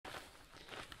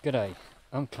G'day,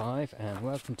 I'm Clive and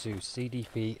welcome to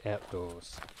CDP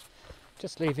Outdoors.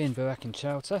 Just leaving Beraking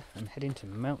shelter and heading to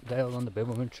Mount Dale on the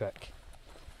Bibbulmun Track.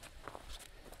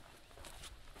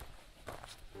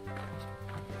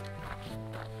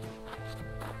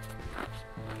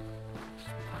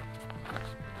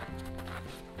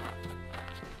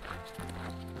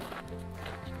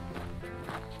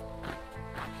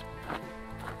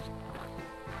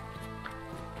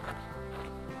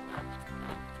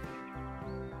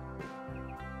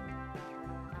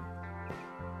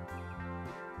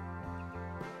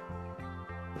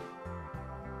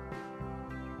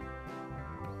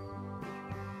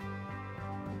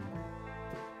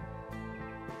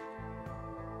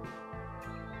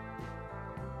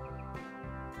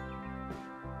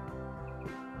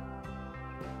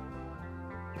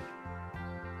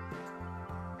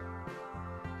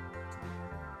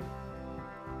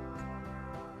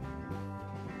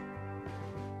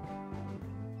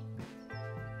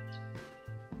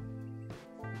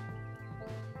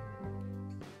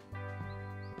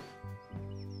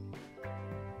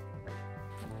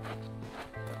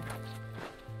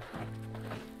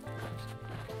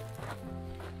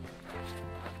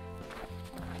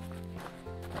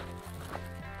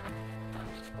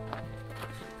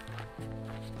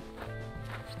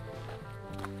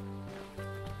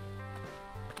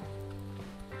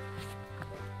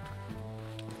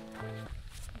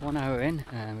 One hour in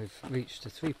and we've reached the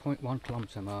 3.1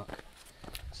 kilometre mark,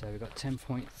 so we've got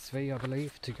 10.3 I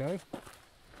believe to go.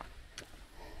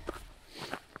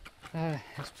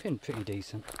 It's been pretty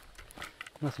decent,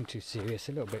 nothing too serious.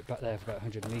 A little bit back there for about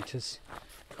 100 metres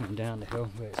coming down the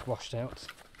hill where it's washed out,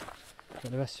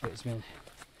 but the rest of it's been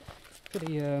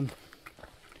pretty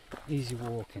easy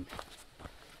walking.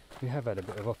 We have had a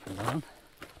bit of up and down,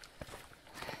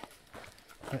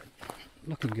 but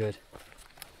looking good.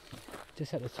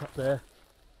 Just at the top there,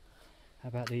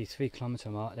 about the 3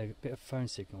 kilometre mark, there's a bit of phone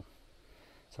signal,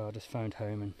 so I just phoned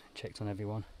home and checked on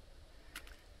everyone,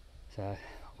 so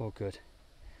all good.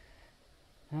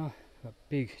 Now a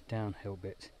big downhill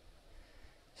bit,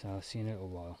 so I'll see you in a little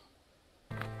while.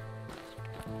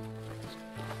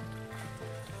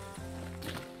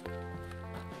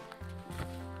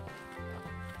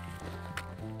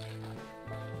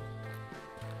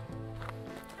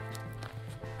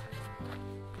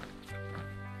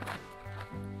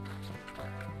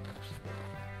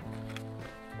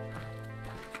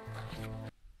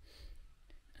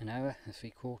 An hour and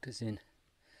 3/4 in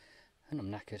and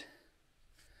I'm knackered,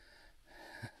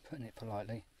 putting it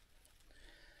politely.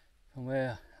 From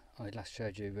where I last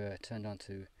showed you, turned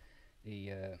onto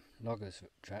the loggers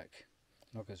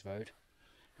road,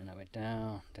 and I went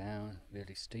down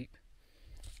really steep,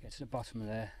 get to the bottom of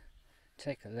there,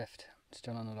 take a left,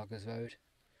 still on the loggers road,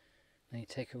 then you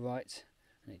take a right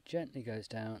and it gently goes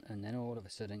down, and then all of a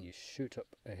sudden you shoot up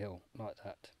a hill like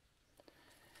that.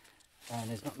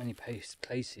 And there's not many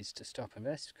places to stop and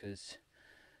rest, because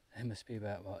there must be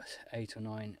about 8 or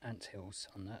 9 ant hills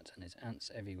on that, and there's ants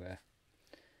everywhere.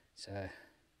 So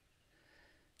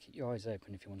keep your eyes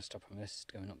open if you want to stop and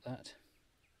rest going up that.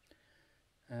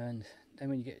 And then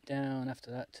when you get down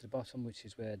after that to the bottom, which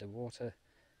is where the water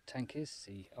tank is,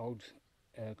 the old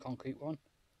concrete one,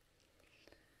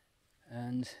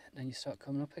 and then you start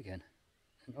coming up again,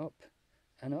 and up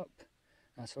and up.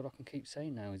 That's all I can keep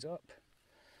saying now is up.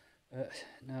 But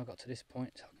now I've got to this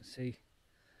point, I can see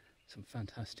some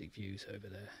fantastic views over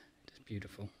there, just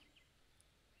beautiful.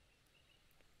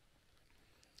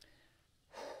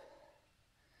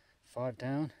 Five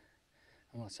down,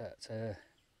 and what's that,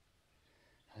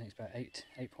 I think it's about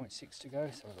 8.6 to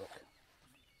go, so look.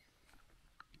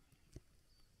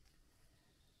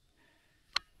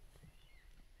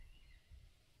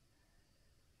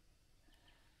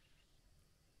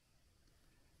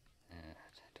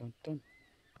 Dun, dun.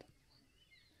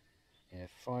 Yeah,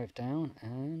 5 down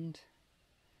and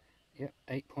yep,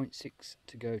 8.6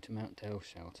 to go to Mount Dale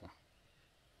shelter.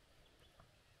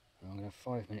 I'm going to have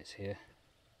 5 minutes here,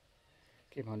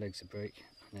 give my legs a break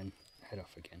and then head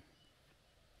off again.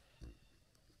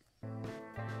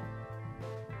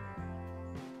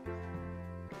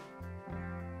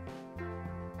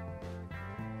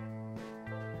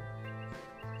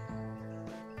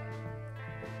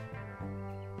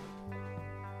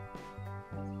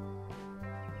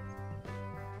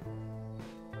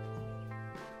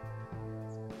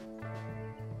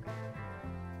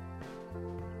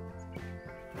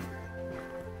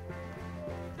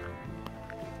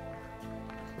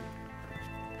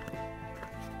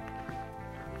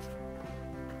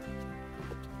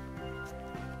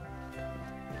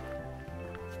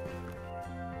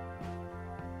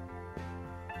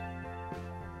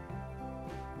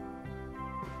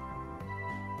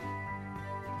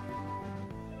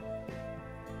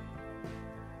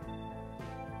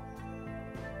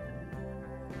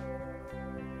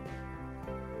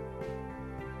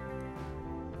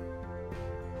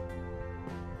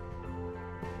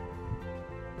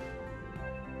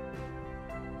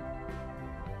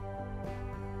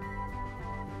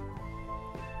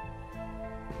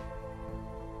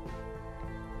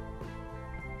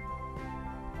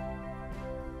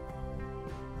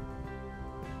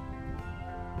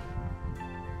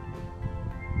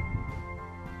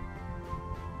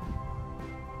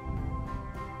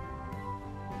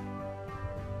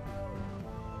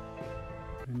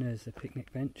 And there's the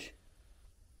picnic bench,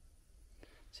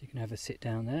 so you can have a sit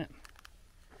down there.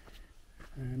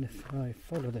 And if I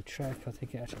follow the track, I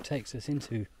think it actually takes us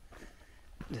into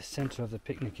the centre of the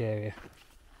picnic area.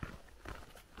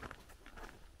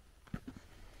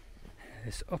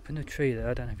 It's up in the tree there,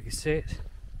 I don't know if you can see it.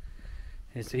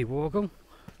 Here's the wargle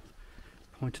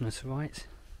pointing us right.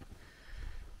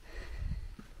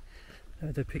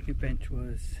 The picnic bench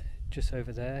was just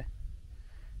over there.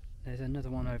 There's another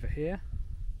one over here.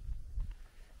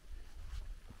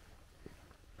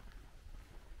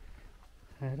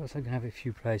 It looks like you can have a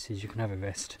few places you can have a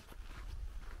rest.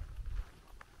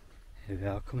 Here we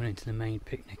are, coming into the main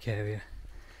picnic area.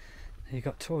 You've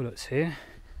got toilets here,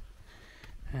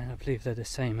 and I believe they're the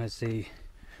same as the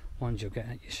ones you'll get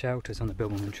at your shelters on the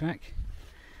Bibbulmun Track,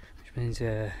 which means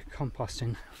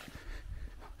composting,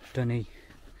 dunny,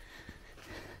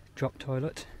 drop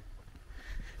toilet,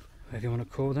 whatever you want to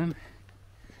call them.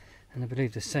 And I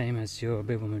believe the same as your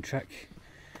Bibbulmun Track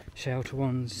shelter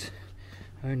ones.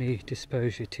 Only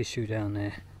dispose your tissue down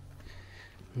there.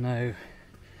 No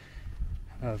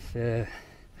of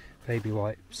baby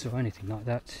wipes or anything like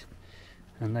that.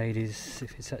 And ladies,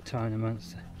 if it's that time of the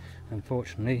month,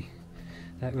 unfortunately,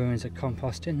 that ruins the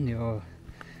composting, your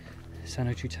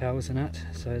sanitary towels and that,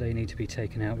 so they need to be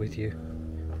taken out with you.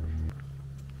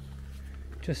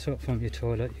 Just up from your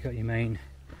toilet, you've got your main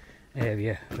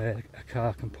area where a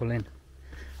car can pull in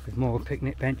with more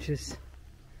picnic benches.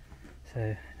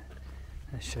 So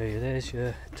I'll show you, there's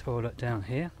your toilet down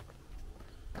here,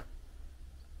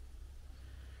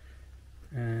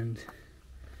 and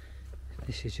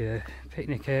this is your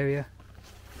picnic area,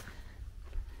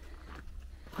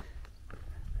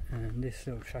 and this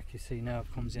little track you see now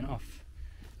comes in off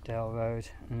Dale Road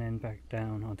and then back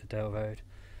down onto Dale Road,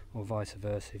 or vice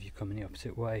versa if you come in the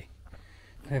opposite way.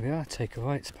 There we are, take a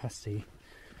right past the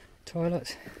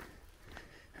toilet,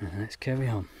 and let's carry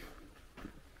on.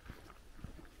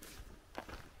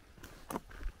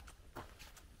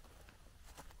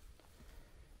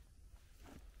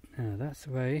 Now that's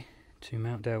the way to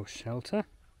Mount Dale Shelter.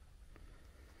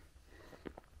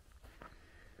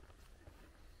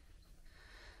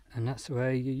 And that's the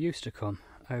way you used to come,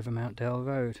 over Mount Dale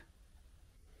Road.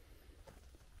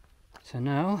 So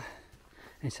now,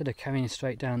 instead of carrying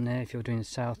straight down there if you're doing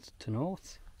south to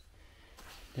north,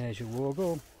 there's your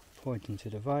wargle pointing to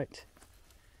the right,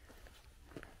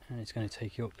 and it's going to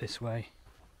take you up this way,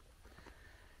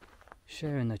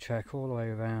 sharing the track all the way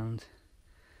around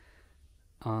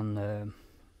on the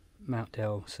Mount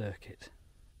Dale circuit.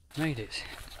 Made it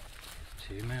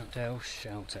to Mount Dale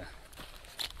Shelter.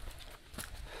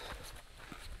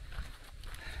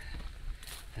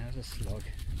 There's a slog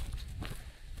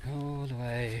all the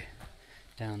way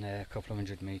down there, a couple of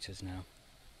 100 metres now.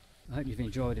 I hope you've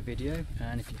enjoyed the video,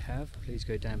 and if you have, please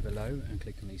go down below and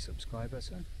click on the subscribe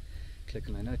button. Click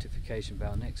on the notification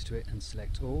bell next to it and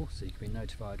select all so you can be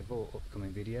notified of all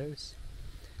upcoming videos.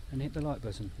 And hit the like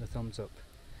button, the thumbs up.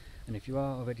 And if you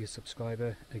are already a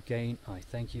subscriber, again I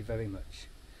thank you very much.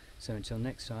 So until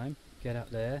next time, get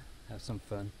out there, have some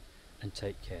fun and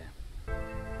take care.